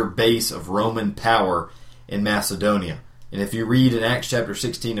major base of Roman power in Macedonia. And if you read in Acts chapter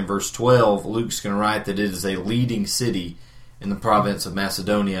 16 and verse 12, Luke's going to write that it is a leading city in the province of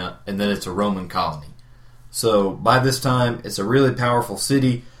Macedonia and that it's a Roman colony. So by this time, it's a really powerful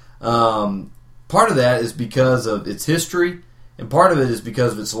city. Part of that is because of its history, and part of it is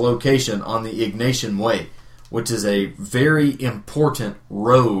because of its location on the Egnatian Way, which is a very important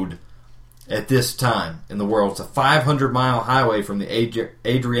road at this time in the world. It's a 500-mile highway from the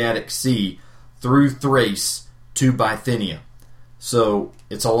Adriatic Sea through Thrace to Bithynia. So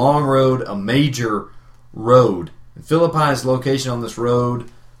it's a long road, a major road. And Philippi's location on this road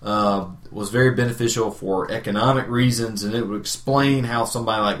was very beneficial for economic reasons, and it would explain how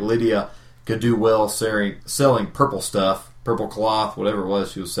somebody like Lydia could do well selling purple stuff, purple cloth, whatever it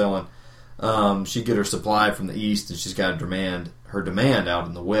was she was selling. She'd get her supply from the east, and she's got her demand out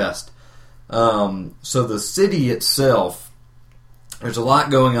in the west. So the city itself, there's a lot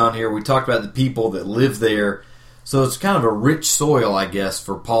going on here. We talked about the people that live there. So it's kind of a rich soil, I guess,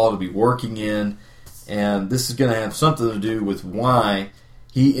 for Paul to be working in. And this is going to have something to do with why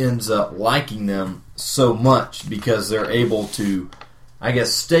he ends up liking them so much, because they're able to, I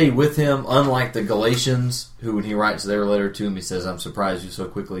guess, stay with him, unlike the Galatians, who when he writes their letter to him, he says, I'm surprised you so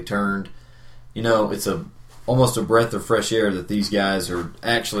quickly turned. You know, it's almost a breath of fresh air that these guys are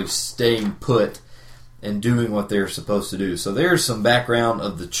actually staying put and doing what they're supposed to do. So there's some background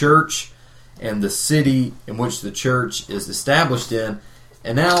of the church and the city in which the church is established in.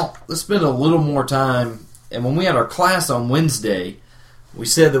 And now let's spend a little more time. And when we had our class on Wednesday, we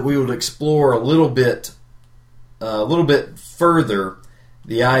said that we would explore a little bit further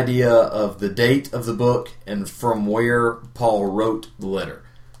the idea of the date of the book and from where Paul wrote the letter.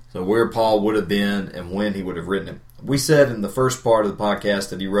 So where Paul would have been and when he would have written it. We said in the first part of the podcast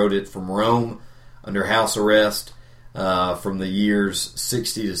that he wrote it from Rome under house arrest from the years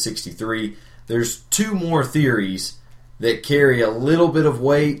 60 to 63. There's two more theories that carry a little bit of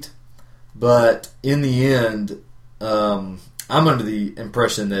weight, but in the end, I'm under the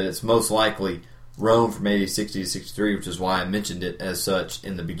impression that it's most likely Rome from AD 60 to 63, which is why I mentioned it as such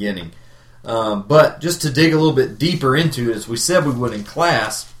in the beginning. But just to dig a little bit deeper into it, as we said we would in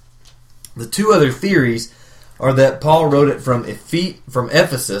class, the two other theories are that Paul wrote it from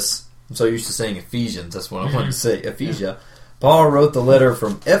Ephesus. I'm so used to saying Ephesians, that's what I wanted to say, Ephesia. Yeah. Paul wrote the letter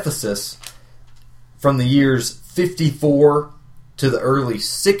from Ephesus from the years 54 to the early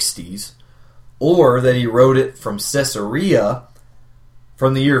 60s, or that he wrote it from Caesarea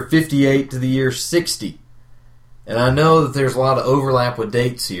from the year 58 to the year 60. And I know that there's a lot of overlap with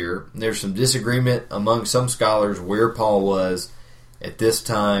dates here. There's some disagreement among some scholars where Paul was at this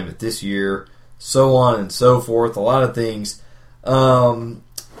time, at this year, so on and so forth, a lot of things.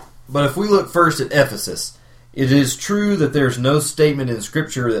 But if we look first at Ephesus, it is true that there's no statement in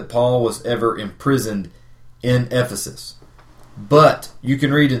Scripture that Paul was ever imprisoned in Ephesus. But you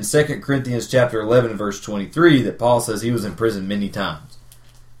can read in 2 Corinthians chapter 11, verse 23, that Paul says he was in prison many times.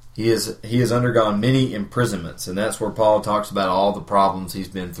 He has undergone many imprisonments, and that's where Paul talks about all the problems he's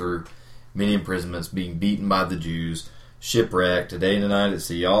been through, many imprisonments, being beaten by the Jews, shipwrecked, a day and a night at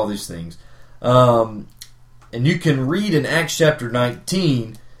sea, all these things. And you can read in Acts chapter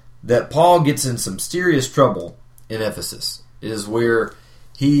 19 that Paul gets in some serious trouble in Ephesus. It is where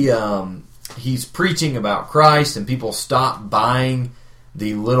he's preaching about Christ, and people stop buying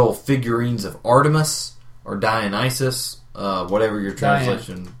the little figurines of Artemis or Dionysus, whatever your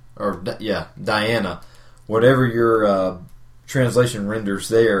translation, Diana, whatever your translation renders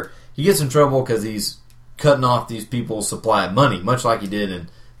there. He gets in trouble because he's cutting off these people's supply of money, much like he did in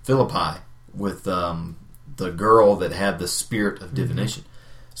Philippi with the girl that had the spirit of divination.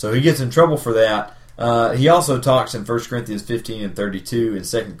 So he gets in trouble for that. He also talks in 1 Corinthians 15 and 32 and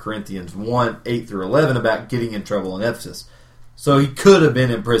 2 Corinthians 1, 8 through 11 about getting in trouble in Ephesus. So he could have been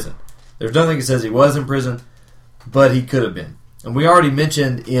in prison. There's nothing that says he was in prison, but he could have been. And we already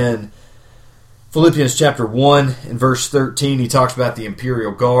mentioned in Philippians chapter 1 and verse 13, he talks about the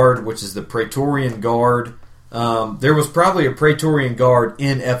imperial guard, which is the Praetorian Guard. There was probably a Praetorian Guard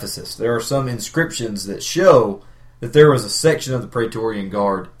in Ephesus. There are some inscriptions that show that there was a section of the Praetorian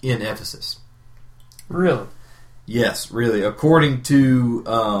Guard in Ephesus. Really? Yes, really. According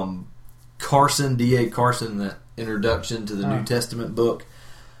to Carson, D.A. Carson, the introduction to the New Testament book,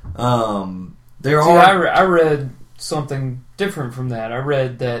 I read something different from that. I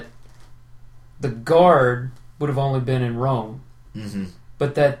read that the guard would have only been in Rome,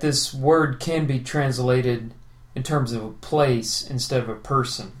 but that this word can be translated in terms of a place instead of a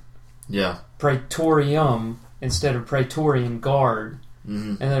person. Yeah. Praetorium instead of Praetorian Guard.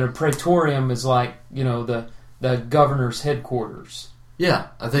 And then a praetorium is like, the governor's headquarters. Yeah,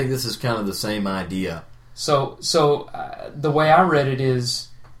 I think this is kind of the same idea. So the way I read it is,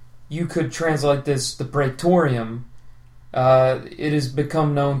 you could translate this, the praetorium. It has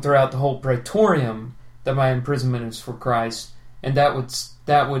become known throughout the whole praetorium that my imprisonment is for Christ, and that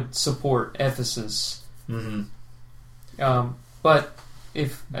would support Ephesus. But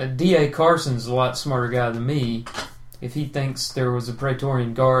if D.A. Carson's a lot smarter guy than me, if he thinks there was a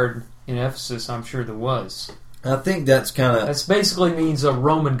Praetorian Guard in Ephesus, I'm sure there was. I think that's kind of... That basically means a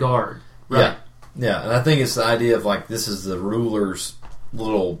Roman guard, right? Yeah, and I think it's the idea of, like, this is the ruler's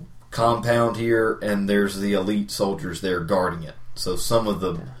little compound here, and there's the elite soldiers there guarding it. So some of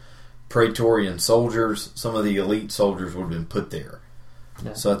the Praetorian soldiers, some of the elite soldiers would have been put there.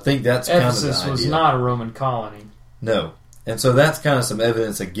 Yeah. So I think that's kind of the idea. Ephesus was not a Roman colony. No. And so that's kind of some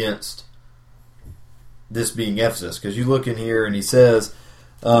evidence against this being Ephesus. Because you look in here and he says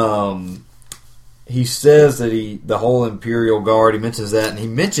that the whole imperial guard, he mentions that, and he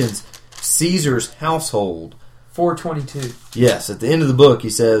mentions Caesar's household. 422. Yes, at the end of the book he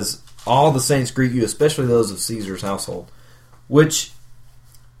says, all the saints greet you, especially those of Caesar's household. Which,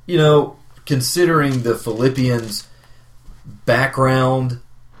 considering the Philippians background,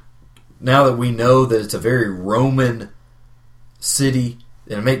 now that we know that it's a very Roman city,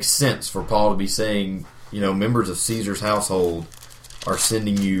 and it makes sense for Paul to be saying, members of Caesar's household are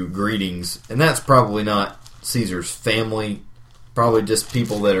sending you greetings. And that's probably not Caesar's family, probably just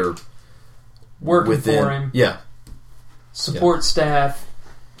people that are working within, for him. Yeah. Support staff,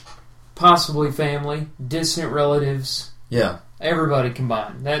 possibly family, distant relatives. Yeah. Everybody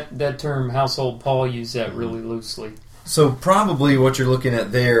combined. That term, household, Paul used that really loosely. So probably what you're looking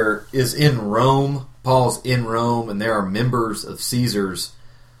at there is in Rome. Paul's in Rome, and there are members of Caesar's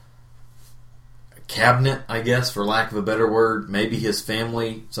cabinet, I guess, for lack of a better word. Maybe his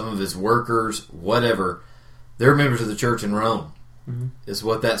family, some of his workers, whatever. They're members of the church in Rome, is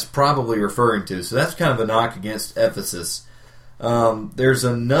what that's probably referring to. So that's kind of a knock against Ephesus. There's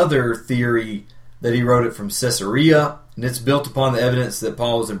another theory that he wrote it from Caesarea, and it's built upon the evidence that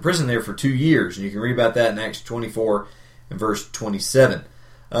Paul was in prison there for 2 years. And you can read about that in Acts 24 and verse 27.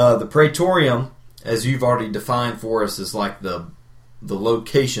 The Praetorium, as you've already defined for us, is like the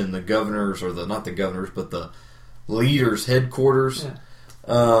location, the governors, or not the governors, but the leaders' headquarters.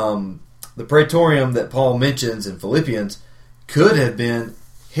 Yeah. The Praetorium that Paul mentions in Philippians could have been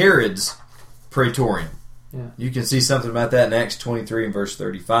Herod's Praetorium. Yeah. You can see something about that in Acts 23 and verse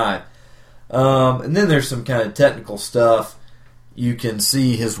 35. And then there's some kind of technical stuff. You can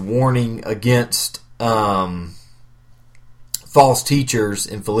see his warning against false teachers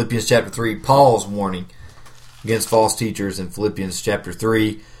in Philippians chapter 3. Paul's warning against false teachers in Philippians chapter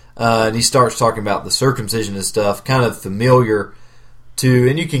 3. And he starts talking about the circumcision and stuff, kind of familiar to,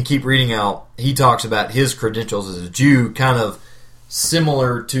 and you can keep reading out, he talks about his credentials as a Jew, kind of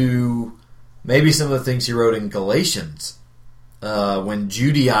similar to maybe some of the things he wrote in Galatians. When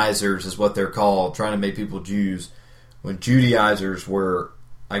Judaizers is what they're called, trying to make people Jews, when Judaizers were,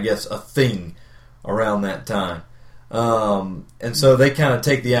 I guess, a thing around that time. And so they kind of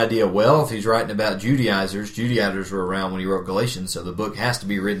take the idea, well, if he's writing about Judaizers were around when he wrote Galatians, so the book has to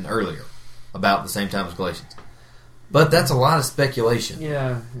be written earlier, about the same time as Galatians. But that's a lot of speculation.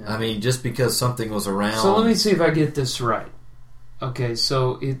 Yeah. I mean, just because something was around... So let me see if I get this right. Okay,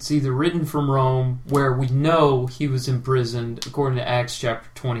 so it's either written from Rome, where we know he was imprisoned, according to Acts chapter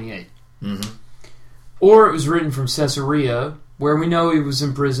 28. Mm-hmm. Or it was written from Caesarea, where we know he was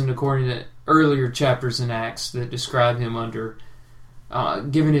imprisoned, according to earlier chapters in Acts that describe him under...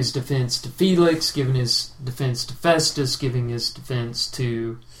 giving his defense to Felix, giving his defense to Festus, giving his defense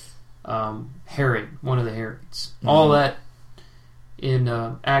to Herod, one of the Herods. Mm-hmm. All that in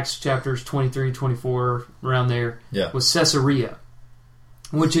Acts chapters 23 and 24, around there, was Caesarea,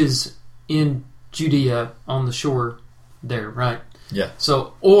 which is in Judea on the shore there, right? Yeah.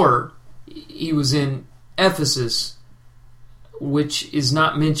 So, or he was in Ephesus, which is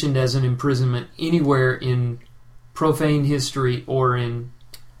not mentioned as an imprisonment anywhere in profane history or in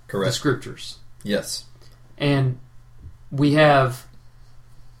the scriptures. Yes. And we have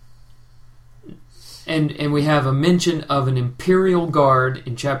and we have a mention of an imperial guard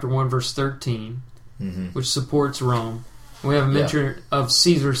in chapter 1 verse 13, which supports Rome. And we have a mention of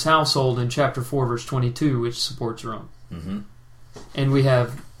Caesar's household in chapter 4 verse 22, which supports Rome. Mm-hmm. And we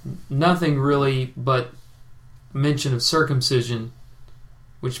have nothing really but mention of circumcision,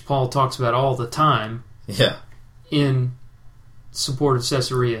 which Paul talks about all the time. Yeah. In support of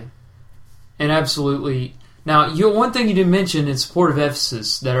Caesarea. And absolutely... Now, one thing you didn't mention in support of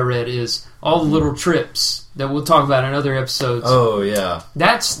Ephesus that I read is all the little trips that we'll talk about in other episodes. Oh, yeah.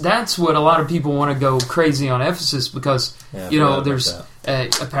 That's what a lot of people want to go crazy on Ephesus because, there's...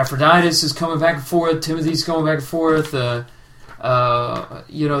 Epaphroditus is coming back and forth. Timothy's going back and forth. There's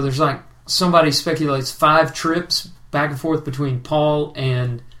like... Somebody speculates 5 trips back and forth between Paul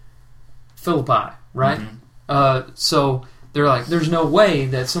and Philippi, right? Mm-hmm. So they're like, there's no way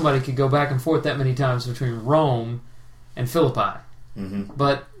that somebody could go back and forth that many times between Rome and Philippi. Mm-hmm.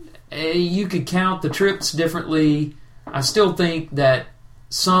 But you could count the trips differently. I still think that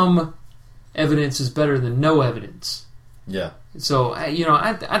some evidence is better than no evidence. Yeah. So,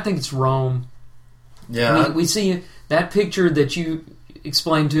 I think it's Rome. Yeah. We see that picture that you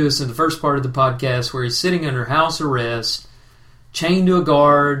explained to us in the first part of the podcast where he's sitting under house arrest, chained to a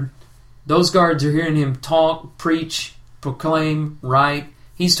guard. Those guards are hearing him talk, preach proclaim, write.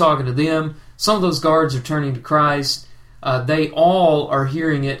 He's talking to them. Some of those guards are turning to Christ. They all are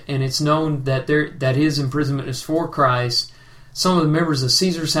hearing it, and it's known that his imprisonment is for Christ. Some of the members of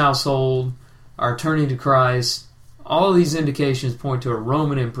Caesar's household are turning to Christ. All of these indications point to a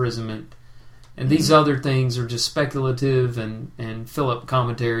Roman imprisonment, and these other things are just speculative and fill up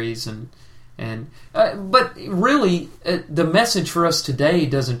commentaries but really the message for us today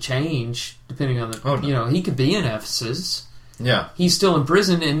doesn't change depending on he could be in Ephesus. Yeah, he's still in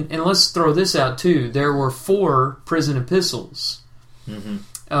prison, and let's throw this out too. There were 4 prison epistles.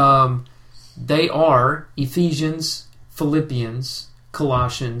 They are Ephesians, Philippians,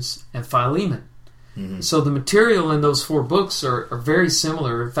 Colossians, and Philemon. So the material in those 4 books are very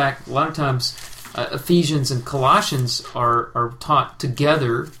similar. In fact, a lot of times Ephesians and Colossians are taught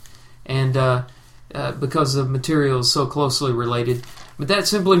together, and because the material is so closely related. But that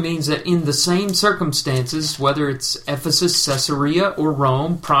simply means that in the same circumstances, whether it's Ephesus, Caesarea, or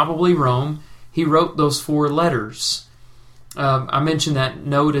Rome, probably Rome, he wrote those 4 letters. I mentioned that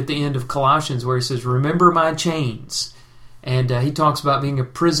note at the end of Colossians where he says, "Remember my chains." And he talks about being a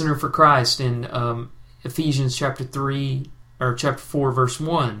prisoner for Christ in Ephesians chapter 3 or chapter 4, verse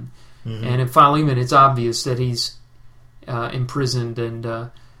 1. And in Philemon, it's obvious that he's imprisoned. And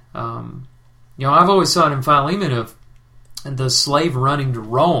I've always thought in Philemon of the slave running to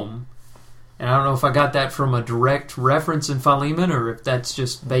Rome. And I don't know if I got that from a direct reference in Philemon or if that's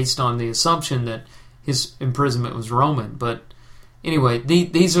just based on the assumption that his imprisonment was Roman. But anyway,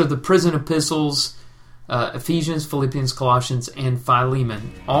 these are the prison epistles. Ephesians, Philippians, Colossians, and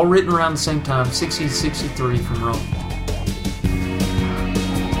Philemon, all written around the same time, 60 to 63 from Rome.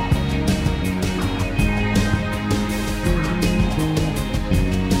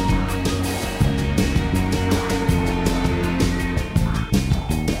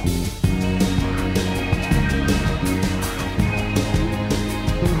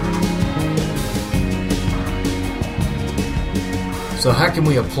 So how can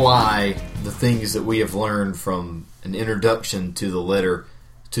we apply the things that we have learned from an introduction to the letter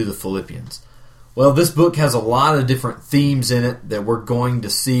to the Philippians? Well, this book has a lot of different themes in it that we're going to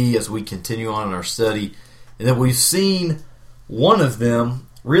see as we continue on in our study, and that we've seen one of them,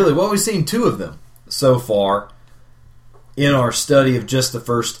 we've seen 2 of them so far in our study of just the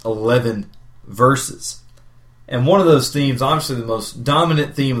first 11 verses. And one of those themes, obviously the most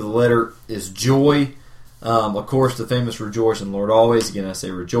dominant theme of the letter, is joy. Of course, the famous rejoice in the Lord always. Again, I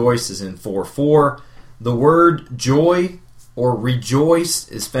say rejoice is in 4:4. The word joy or rejoice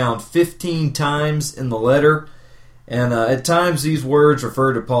is found 15 times in the letter. And at times these words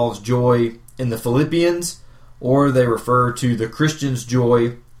refer to Paul's joy in the Philippians, or they refer to the Christian's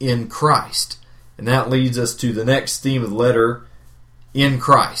joy in Christ. And that leads us to the next theme of the letter, in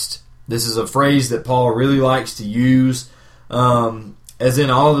Christ. This is a phrase that Paul really likes to use. As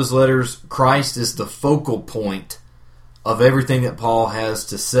in all of his letters, Christ is the focal point of everything that Paul has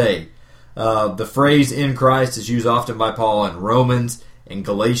to say. The phrase in Christ is used often by Paul in Romans, in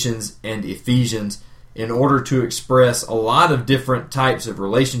Galatians, and Ephesians in order to express a lot of different types of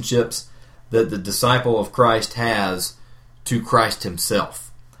relationships that the disciple of Christ has to Christ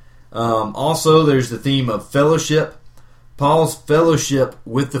himself. Also, there's the theme of fellowship. Paul's fellowship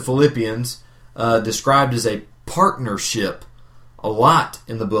with the Philippians, described as a partnership a lot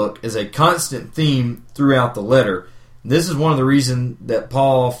in the book, is a constant theme throughout the letter. This is one of the reasons that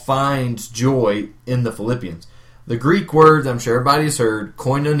Paul finds joy in the Philippians. The Greek word, I'm sure everybody has heard,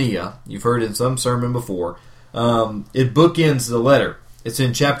 koinonia, you've heard in some sermon before, it bookends the letter. It's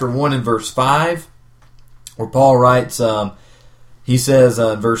in chapter 1 and verse 5, where Paul writes, he says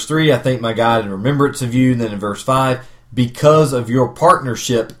in verse 3, "I thank my God in remembrance of you." And then in verse 5, "because of your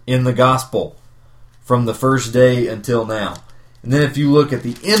partnership in the gospel from the first day until now." And then if you look at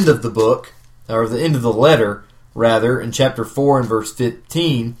the end of the book, or the end of the letter, rather, in chapter 4 and verse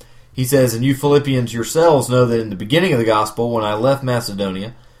 15, he says, "And you Philippians yourselves know that in the beginning of the gospel, when I left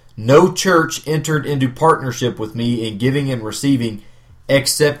Macedonia, no church entered into partnership with me in giving and receiving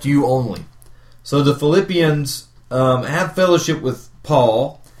except you only." So the Philippians have fellowship with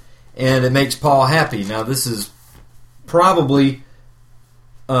Paul, and it makes Paul happy. Now this is probably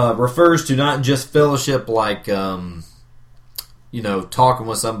refers to not just fellowship like talking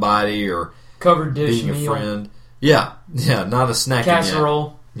with somebody or covered dish being a meal. friend. Yeah, not a snacking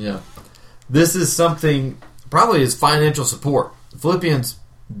Casserole. Yeah. This is something, probably is financial support. The Philippians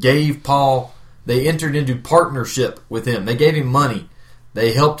gave Paul, they entered into partnership with him. They gave him money.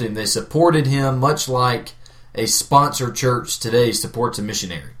 They helped him. They supported him much like a sponsor church today supports a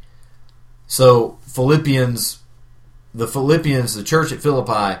missionary. So the church at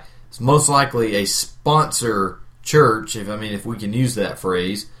Philippi is most likely a sponsor church, if we can use that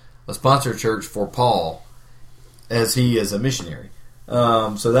phrase, a sponsor church for Paul as he is a missionary.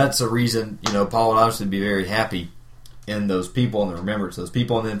 So that's a reason, Paul would obviously be very happy in those people and the remembrance of those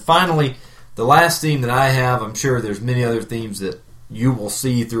people. And then finally, the last theme that I have, I'm sure there's many other themes that you will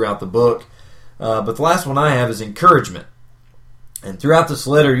see throughout the book, but the last one I have is encouragement. And throughout this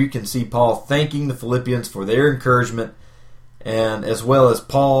letter, you can see Paul thanking the Philippians for their encouragement, and as well as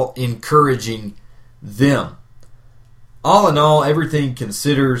Paul encouraging them. All in all, everything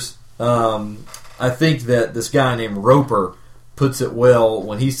considers, I think that this guy named Roper puts it well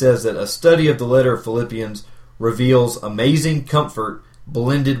when he says that a study of the letter of Philippians reveals amazing comfort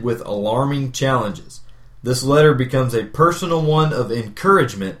blended with alarming challenges. This letter becomes a personal one of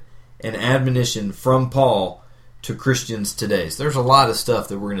encouragement and admonition from Paul to Christians today. So there's a lot of stuff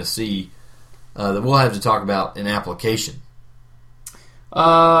that we're going to see that we'll have to talk about in application.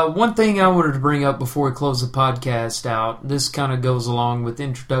 One thing I wanted to bring up before we close the podcast out, this kind of goes along with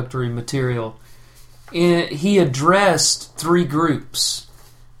introductory material. He addressed three groups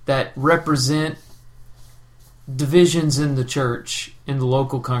that represent divisions in the church, in the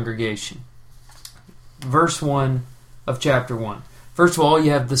local congregation. Verse 1 of chapter 1. First of all,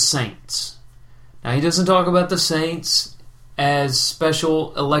 you have the saints. Now, he doesn't talk about the saints as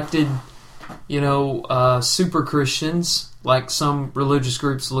special elected, super Christians, like some religious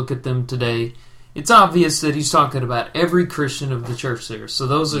groups look at them today. It's obvious that he's talking about every Christian of the church there. So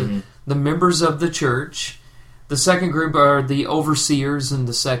those are the members of the church. The second group are the overseers, and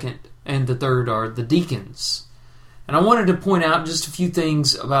the third are the deacons. And I wanted to point out just a few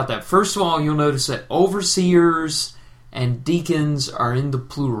things about that. First of all, you'll notice that overseers and deacons are in the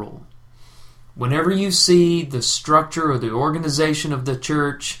plural. Whenever you see the structure or the organization of the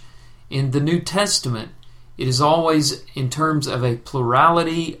church in the New Testament, it is always in terms of a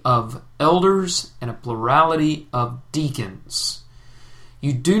plurality of elders and a plurality of deacons.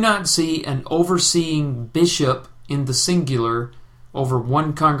 You do not see an overseeing bishop in the singular over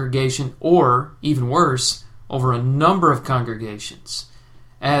one congregation, or, even worse, over a number of congregations.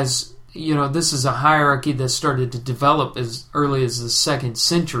 As this is a hierarchy that started to develop as early as the 2nd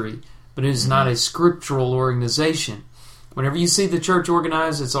century, but it is not a scriptural organization. Whenever you see the church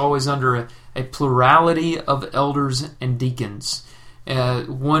organized, it's always under a plurality of elders and deacons.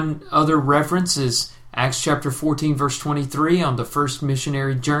 One other reference is Acts chapter 14, verse 23, on the first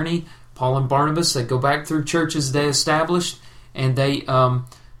missionary journey. Paul and Barnabas, they go back through churches they established, and they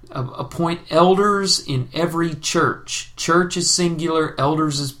appoint elders in every church. Church is singular,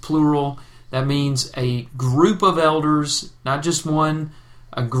 elders is plural. That means a group of elders, not just one,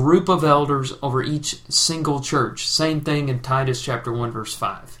 a group of elders over each single church. Same thing in Titus chapter 1, verse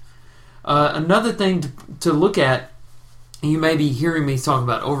 5. Another thing to look at, you may be hearing me talk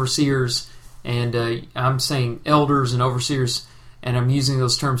about overseers, and I'm saying elders and overseers, and I'm using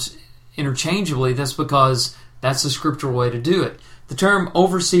those terms interchangeably. That's because that's the scriptural way to do it. The term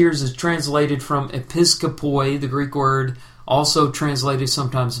overseers is translated from episkopoi, the Greek word, also translated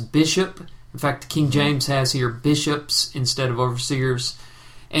sometimes bishop. In fact, King James has here bishops instead of overseers.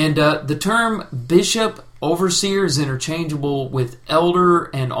 And the term bishop, overseer is interchangeable with elder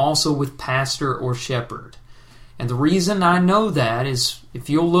and also with pastor or shepherd. And the reason I know that is if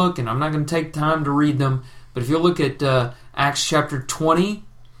you'll look, and I'm not going to take time to read them, but if you'll look at Acts chapter 20,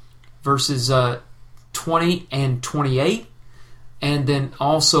 verses 20 and 28, and then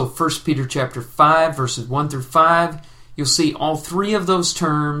also 1 Peter chapter 5, verses 1 through 5, you'll see all three of those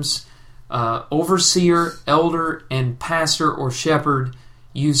terms, overseer, elder, and pastor or shepherd,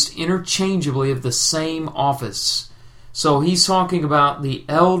 used interchangeably of the same office. So he's talking about the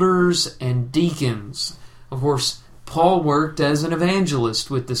elders and deacons. Of course, Paul worked as an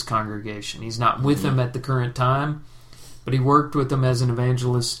evangelist with this congregation. He's not with them at the current time, but he worked with them as an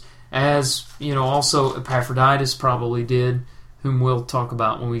evangelist, as also Epaphroditus probably did, whom we'll talk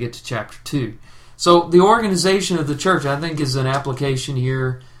about when we get to chapter 2. So the organization of the church, I think, is an application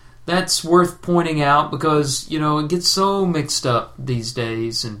here that's worth pointing out because, it gets so mixed up these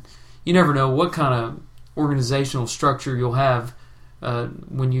days, and you never know what kind of organizational structure you'll have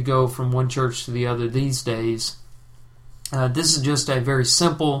when you go from one church to the other these days. This is just a very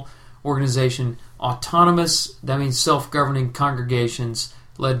simple organization, autonomous, that means self-governing congregations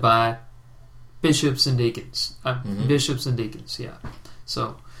led by bishops and deacons. Bishops and deacons, yeah.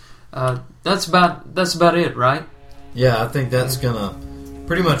 So that's about it, right? Yeah, I think that's going to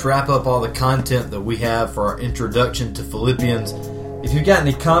pretty much wrap up all the content that we have for our introduction to Philippians. If you've got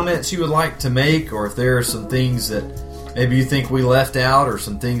any comments you would like to make, or if there are some things that maybe you think we left out, or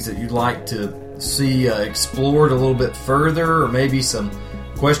some things that you'd like to see explored a little bit further, or maybe some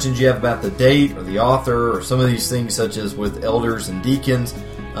questions you have about the date or the author or some of these things, such as with elders and deacons,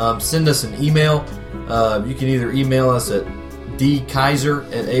 send us an email. You can either email us at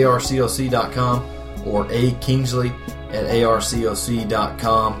dkaiser@arcoc.com or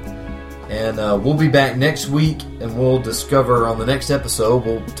akingsley@arcoc.com. And we'll be back next week, and we'll discover on the next episode,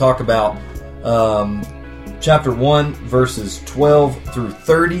 we'll talk about chapter 1, verses 12 through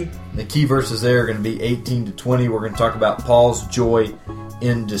 30. The key verses there are going to be 18 to 20. We're going to talk about Paul's joy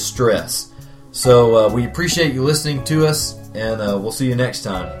in distress. So we appreciate you listening to us, and we'll see you next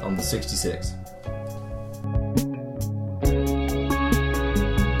time on the 66.